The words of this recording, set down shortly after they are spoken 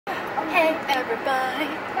Hey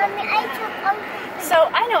everybody. Mommy, I took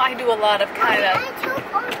So I know I do a lot of kind of. I took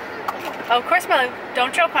Oh, of course, Mother,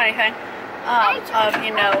 don't choke on anything. Of,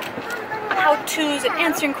 you know, how-tos and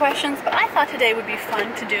answering questions, but I thought today would be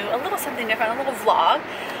fun to do a little something different, a little vlog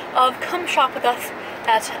of come shop with us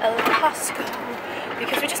at Costco,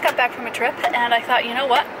 because we just got back from a trip and I thought, you know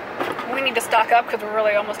what, we need to stock up because we're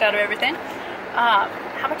really almost out of everything.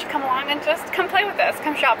 How about you come along and just come play with us,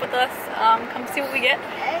 come shop with us, come see what we get.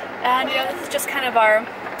 And you know, this is just kind of our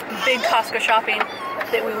big Costco shopping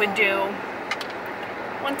that we would do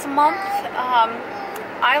once a month.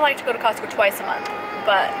 I like to go to Costco twice a month,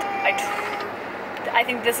 but I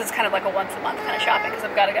think this is kind of like a once a month kind of shopping because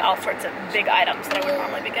I've got to get all sorts of big items that I would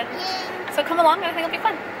normally be getting. So come along, I think it'll be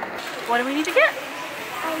fun. What do we need to get?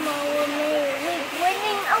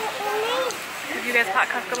 If you guys bought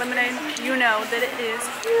Costco lemonade, you know that it is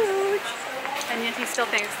huge. And yet he still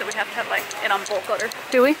thinks that we have to have like it on bulk order.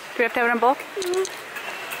 Do we? Do we have to have it on bulk? Mm-hmm.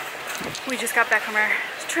 We just got back from our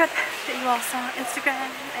trip that you all saw on Instagram,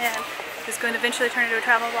 and it's going to eventually turn into a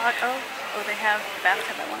travel vlog. Oh, they have a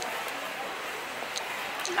bathtub I want.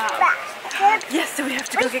 Yes, so we have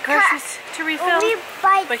to go get groceries to refill.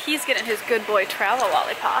 But he's getting his good boy travel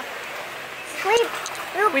lollipop.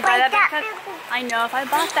 We buy that bathtub? I know, if I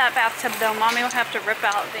bought that bathtub though, Mommy would have to rip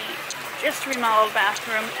out the just remodeled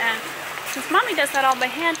bathroom, and since Mommy does that all by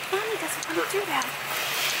hand, Mommy doesn't want to do that.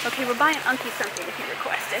 Okay, we're buying Unky something that he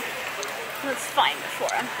requested. Let's find it for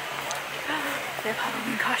him. They have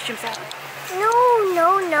Halloween costumes out. No.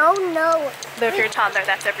 Though if you're a toddler,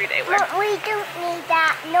 that's everyday wear. No, we don't need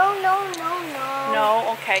that. No. No,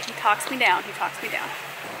 okay, he talks me down.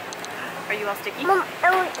 Are you all sticky? Mom, I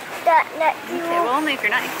want that Okay, well, only if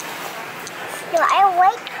you're nice. No, I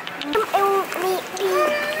like. I want meat,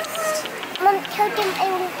 please. Mom, tell them I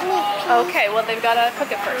want meat, please. Okay, well, they've got to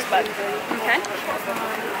cook it first, but okay.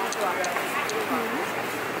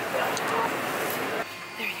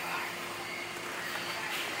 There you are.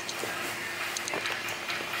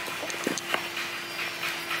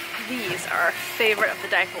 These are our favorite of the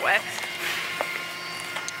diaper wax.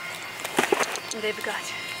 And they've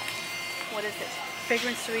got, what is it?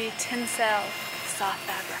 Fragrance-free Tencel soft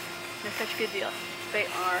fabric. They're such a good deal. They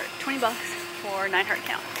are $20 for 9 heart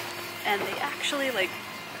count. And they actually like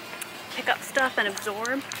pick up stuff and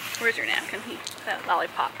absorb. Where's your napkin? That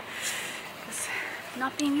lollipop is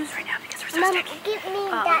not being used right now because we're so Mom, sticky. give me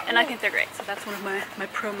that and I meat. think they're great. So that's one of my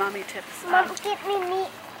pro mommy tips. Mom, give me meat.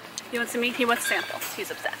 You want some meat? He wants samples. He's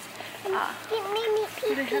obsessed. Give me meat, please.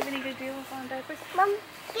 Do they have any good deals on diapers? Mom,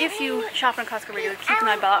 If you shop in Costco regularly, keep an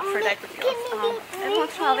eye out for diaper deals. Every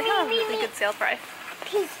once in a while, they have a really good sale price.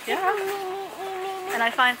 please. Yeah. And I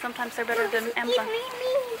find sometimes they're better than Amazon.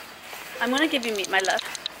 I'm going to give you meat, my love.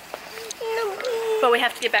 No, please. But we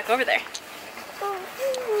have to get back over there.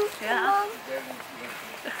 Yeah. Mom.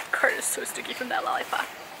 Cart is so sticky from that lollipop.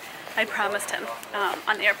 I promised him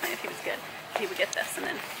on the airplane if he was good, he would get this, and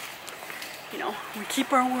then, you know, we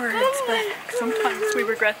keep our words, but sometimes we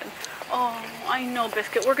regret them. Oh, I know,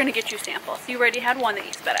 Biscuit. We're going to get you samples. You already had one that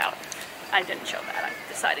you spit out. I didn't show that. I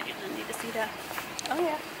decided you didn't need to see that. Oh,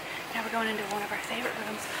 yeah. Now we're going into one of our favorite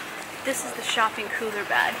rooms. This is the shopping cooler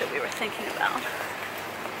bag that we were thinking about.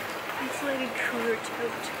 Insulated cooler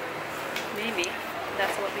tote. Maybe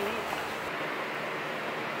that's what we need.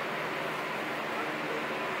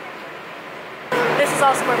 This is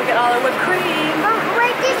also where we get all our whipped cream. Mom,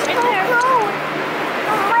 where did this go?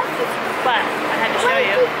 But I had to show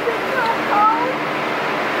you.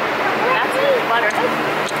 That's butter.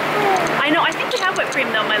 I know, I think we have whipped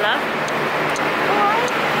cream though, my love.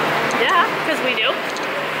 Yeah, because we do.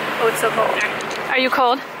 Oh, it's so cold there. Are you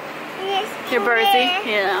cold? Yes. You're birthy?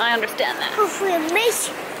 Yeah, I understand that. Hopefully,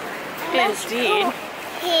 miss. Indeed.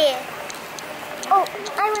 Here. Oh,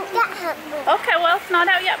 I want that hamburger. Okay, well, it's not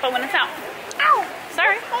out yet, but when it's out. Ow!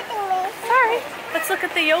 Sorry. Sorry. Sorry. Let's look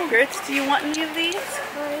at the yogurts. Do you want any of these?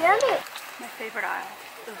 Yummy. My favorite aisle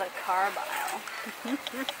is the carb aisle.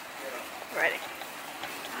 Ready.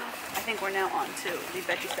 I think we're now on to the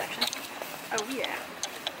veggie section. Oh yeah.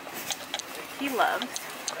 He loves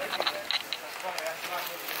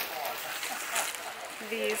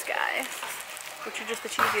these guys, which are just the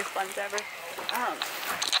cheesiest buns ever.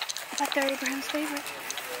 But they're Abraham's favorite.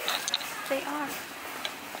 They are.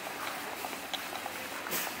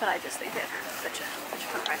 But I just think that such a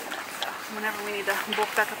fun price on it. So whenever we need to bulk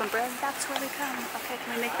back up on bread, that's where we come. Okay,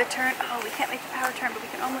 can we make the turn? Oh, we can't make the power turn, but we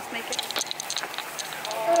can almost make it.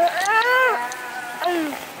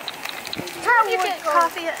 Did you get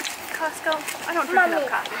coffee at Costco? I don't drink enough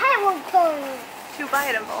coffee. To buy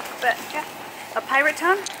it in bulk, but yeah. A pirate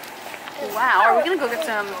tongue? Wow, are we gonna go get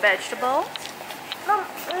some vegetables? Mom,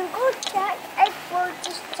 I'm going to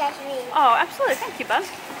Oh, absolutely. Thank you, bud.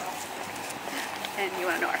 And you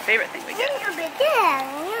want to know our favorite thing we get?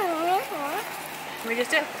 We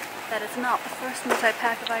just did. That is not the first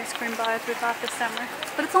multi-pack of ice cream bars we bought this summer,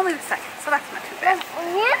 but it's only the second, so that's not too bad.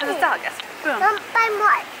 And it's August. Boom. Mom, buy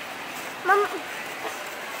more. Mom,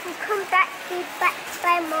 come back to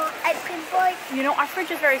buy more ice cream bars. You know, our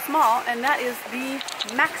fridge is very small, and that is the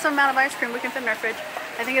maximum amount of ice cream we can fit in our fridge.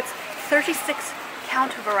 I think it's 36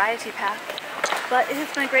 count variety pack. But it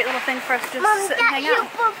has been a great little thing for us to just sit and hang out.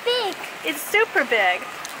 Mom, that's super big. It's super big.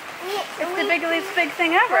 It's the biggest big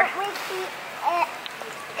thing ever.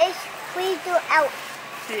 We do out.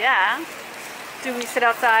 Yeah. Do we sit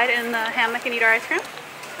outside in the hammock and eat our ice cream?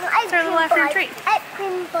 It's our little afternoon treat. Ice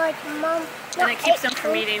cream bars, Mom. And it keeps them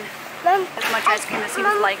from eating Mom, as much ice cream as he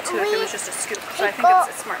would like to if it was just a scoop. So I think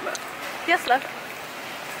it's a smart move. Yes, love?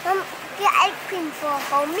 Mom, get ice cream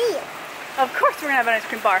for me. Of course we're going to have an ice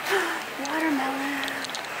cream bar. Watermelon.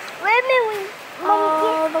 Watermelon.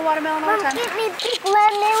 Oh, the watermelon all the time. Mom, get me big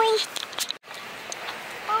watermelon.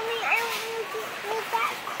 Mommy, I want to get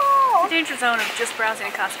that cold. The danger zone of just browsing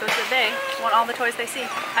at Costco is that they want all the toys they see.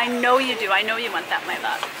 I know you do. I know you want that, my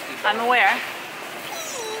love. I'm aware.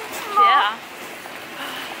 Yeah.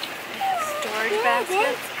 Storage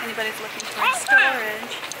baskets. Anybody's looking for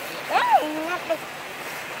storage.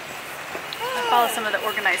 I follow some of the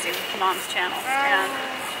organizing moms channels, and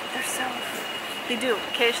they do.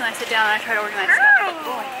 Occasionally I sit down and I try to organize stuff, but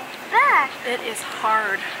boy, it is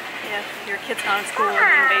hard if your kid's not in school or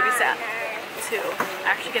being babysat to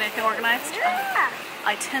actually get anything organized.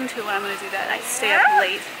 I tend to, when I'm going to do that, I stay up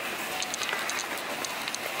late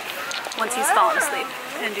once he's fallen asleep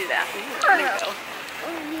and do that. There you go.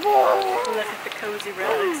 Look at the cozy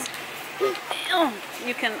rugs.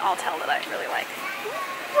 You can all tell that I really like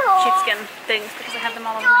sheepskin things because I have them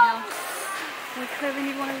all over my house. We clearly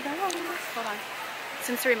need one of those. Hold on.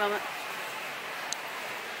 Sensory moment.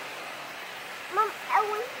 Mom, I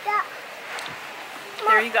want that.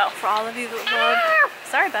 There you go. For all of you that love...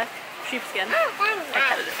 Sorry, Beth. Sheepskin. I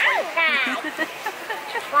cut it for you.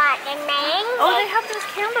 Oh, they have those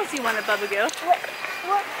candles you wanted, Bubba Goo.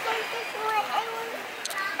 What is what I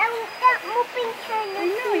want that moving candle. I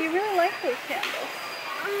know, you really like those candles.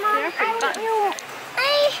 Mom, They're pretty fun.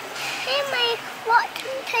 I my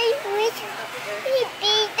water taste with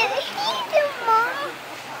the Mom.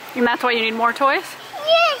 And that's why you need more toys?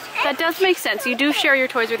 Yes. That does make sense. You do share your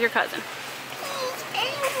toys with your cousin.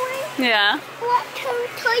 Yeah. Water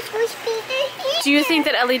toys with the heater. Do you think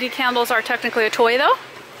that LED candles are technically a toy, though?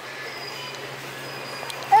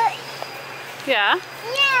 Yeah.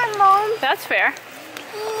 Yeah, Mom. That's fair.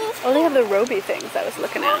 Oh, they have the Roby things I was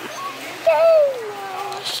looking at.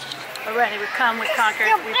 Alrighty, we've come, we've conquered.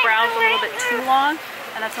 We've browsed a little bit too long,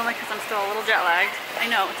 and that's only because I'm still a little jet lagged. I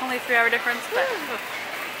know, it's only a 3-hour difference, but,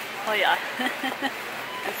 oh yeah.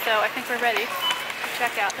 And so I think we're ready to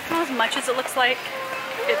check out. It's not as much as it looks like.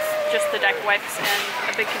 It's just the deck wipes and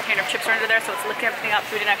a big container of chips are under there, so it's looking everything up,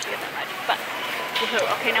 so we didn't actually get that much. But, woohoo.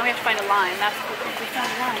 Okay, now we have to find a line. That's cool. We found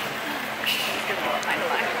a line. Let's go find a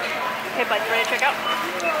line. Okay, bud, you ready to check out?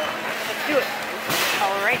 Let's do it.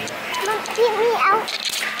 Alrighty. Mom, get me out.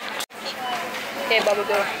 Okay, Bubba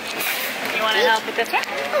Goo. You want to help with this one?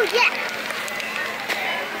 Oh, yeah.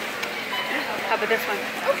 How about this one?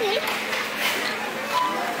 Okay.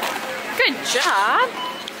 Good job.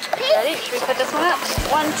 Ready? Should we put this one up?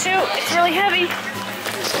 1, 2. It's really heavy.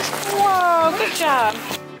 Whoa, good job.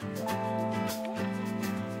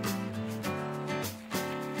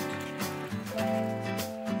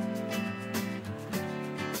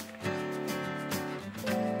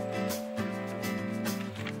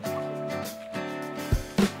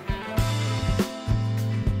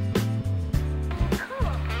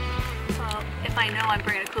 If I know I'm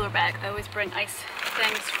bringing a cooler bag, I always bring ice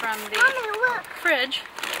things from the fridge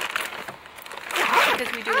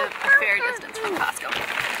because we do live a fair distance from Costco.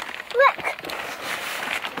 Look.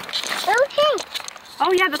 Okay.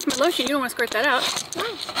 Oh yeah, that's my lotion. You don't want to squirt that out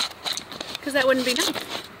because that wouldn't be nice.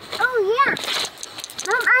 Oh yeah.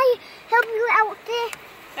 Mom, I help you out there.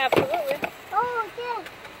 Absolutely. Oh yeah.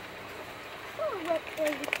 Oh,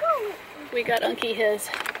 there you go. We got Unky his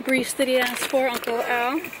briefs that he asked for, Uncle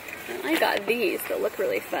Al. And I got these that look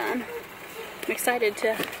really fun. I'm excited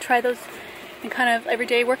to try those in kind of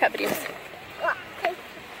everyday workout videos. Okay.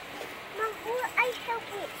 Mom, will I help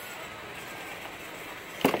you?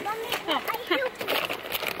 Mommy, will I help you?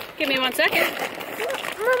 Give me 1 second.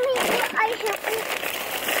 Mommy, will I help you?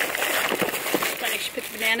 Funny, she put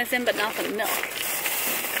the bananas in, but not the milk.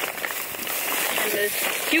 And the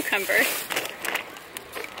cucumbers.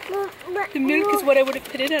 The milk is what I would have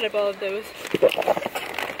put in out of all of those.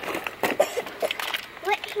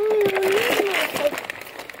 What can you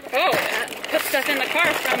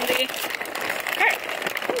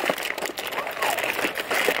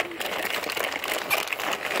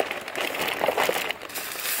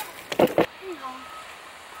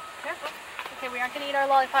Careful. Okay, we aren't going to eat our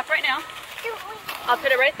lollipop right now. I'll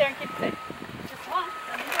put it right there and keep it safe. Just one.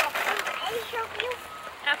 Let me go. Can I help you?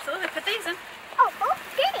 Absolutely. Put these in. Oh,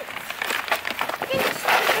 thanks.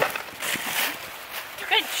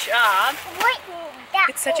 Good job. What?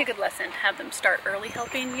 It's such a good lesson to have them start early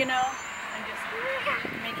helping, you know, and just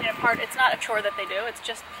making it a part. It's not a chore that they do. It's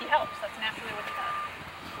just he helps. That's naturally what he does.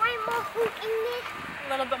 Why more fruit in this? A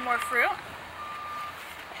little bit more fruit.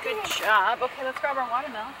 Good job. Okay, let's grab our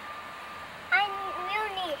watermelon. I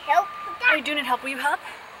really need help with that. Oh, you do need help. Will you help?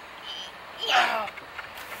 Yeah.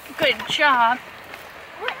 Good job.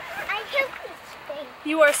 What? I help this thing.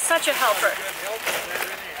 You are such a helper.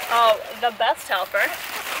 Oh, the best helper.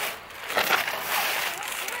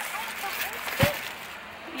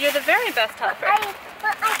 You're the very best helper.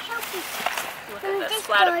 But I help you. Look at this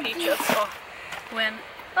flat of peaches.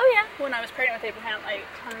 Oh yeah, when I was pregnant with Abraham, I ate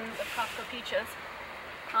tons of Costco peaches.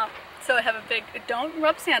 So I have a big, don't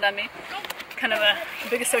rub sand on me, kind of a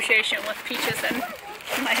big association with peaches and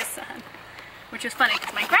my son. Which is funny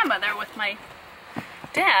because my grandmother with my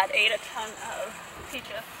dad ate a ton of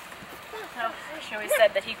peaches. So she always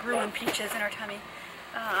said that he grew in peaches in her tummy.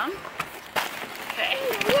 Okay,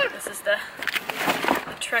 this is the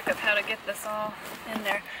trick of how to get this all in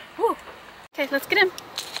there. Woo. Okay, let's get in.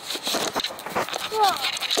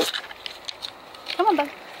 Come on, bud.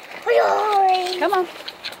 Come on.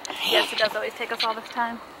 Yes, it does always take us all this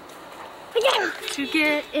time to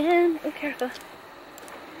get in. Oh, careful.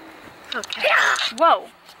 Okay. Whoa.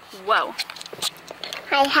 Whoa.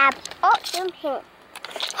 I have awesome here.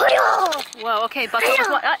 Whoa, okay, buckle with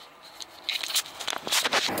what?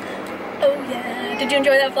 Oh yeah. Did you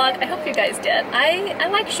enjoy that vlog? I hope you guys did. I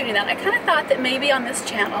like shooting that. I kind of thought that maybe on this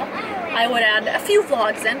channel I would add a few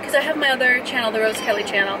vlogs in, because I have my other channel, the Rose Kelly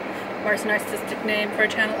channel. Worst narcissistic name for a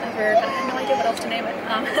channel ever, but I have no idea what else to name it.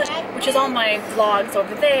 Which is all my vlogs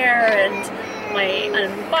over there, and my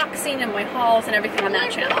unboxing and my hauls and everything on that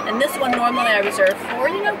channel. And this one normally I reserve for,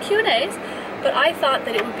 you know, Q&As, but I thought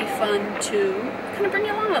that it would be fun to kind of bring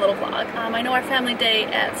you along a little vlog. I know our family day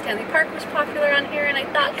at Stanley Park was popular on here, and I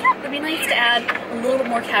thought it would be nice to add a little bit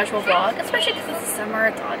more casual vlog, especially because it's summer,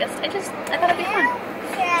 it's August. I thought it'd be fun.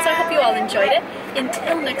 So I hope you all enjoyed it.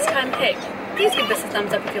 Until next time, hey, please give this a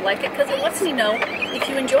thumbs up if you like it, because it lets me know if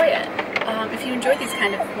you enjoy it. If you enjoy these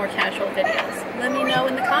kind of more casual videos, let me know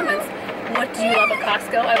in the comments. What do you love at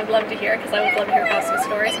Costco? I would love to hear, because I would love to hear Costco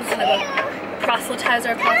stories. I'm kind of a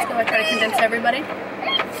proselytizer of Costco. I try to convince everybody.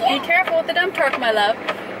 Be careful with the dump truck, my love.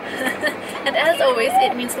 And as always,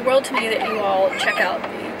 it means the world to me that you all check out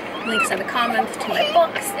the links in the comments to my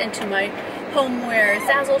books and to my homeware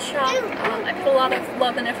Zazzle shop. I put a lot of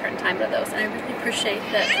love and effort and time into those, and I really appreciate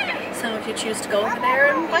that some of you choose to go over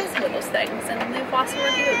there and buy some of those things and leave awesome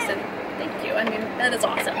reviews, and thank you. I mean, that is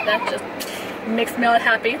awesome. That just makes me all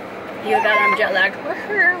happy. Either that or I'm jet lagged.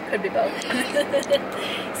 Could be both.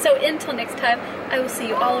 So until next time, I will see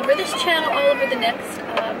you all over this channel, all over the next.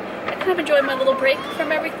 I kind of enjoyed my little break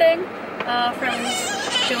from everything. From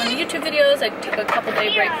doing the YouTube videos, I took a couple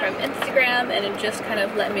day break from Instagram, and it just kind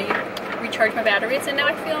of let me recharge my batteries, and now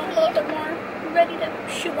I feel a little bit more ready to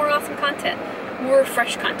shoot more awesome content, more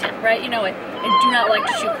fresh content, right? You know, I do not like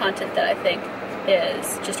to shoot content that I think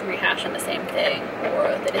is just rehashing the same thing,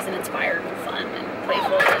 or that isn't inspired and fun and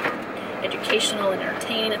playful and educational and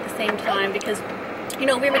entertaining at the same time, because, you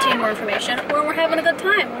know, we retain more information when we're having a good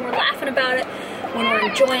time, when we're laughing about it, when we're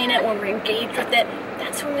enjoying it, when we're engaged with it.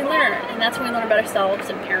 That's when we learn, and that's when we learn about ourselves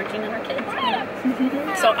and parenting and our kids, you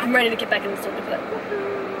know. So I'm ready to get back into the swing of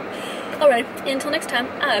that. Alright, until next time,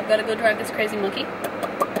 I've got to go drive this crazy monkey,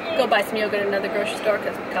 go buy some yogurt at another grocery store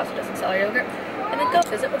because Costco doesn't sell yogurt, and then go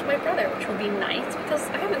visit with my brother, which will be nice because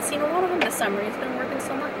I haven't seen a lot of him this summer. He's been working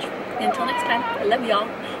so much. Until next time, I love y'all.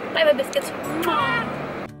 Bye bye, biscuits. Mwah.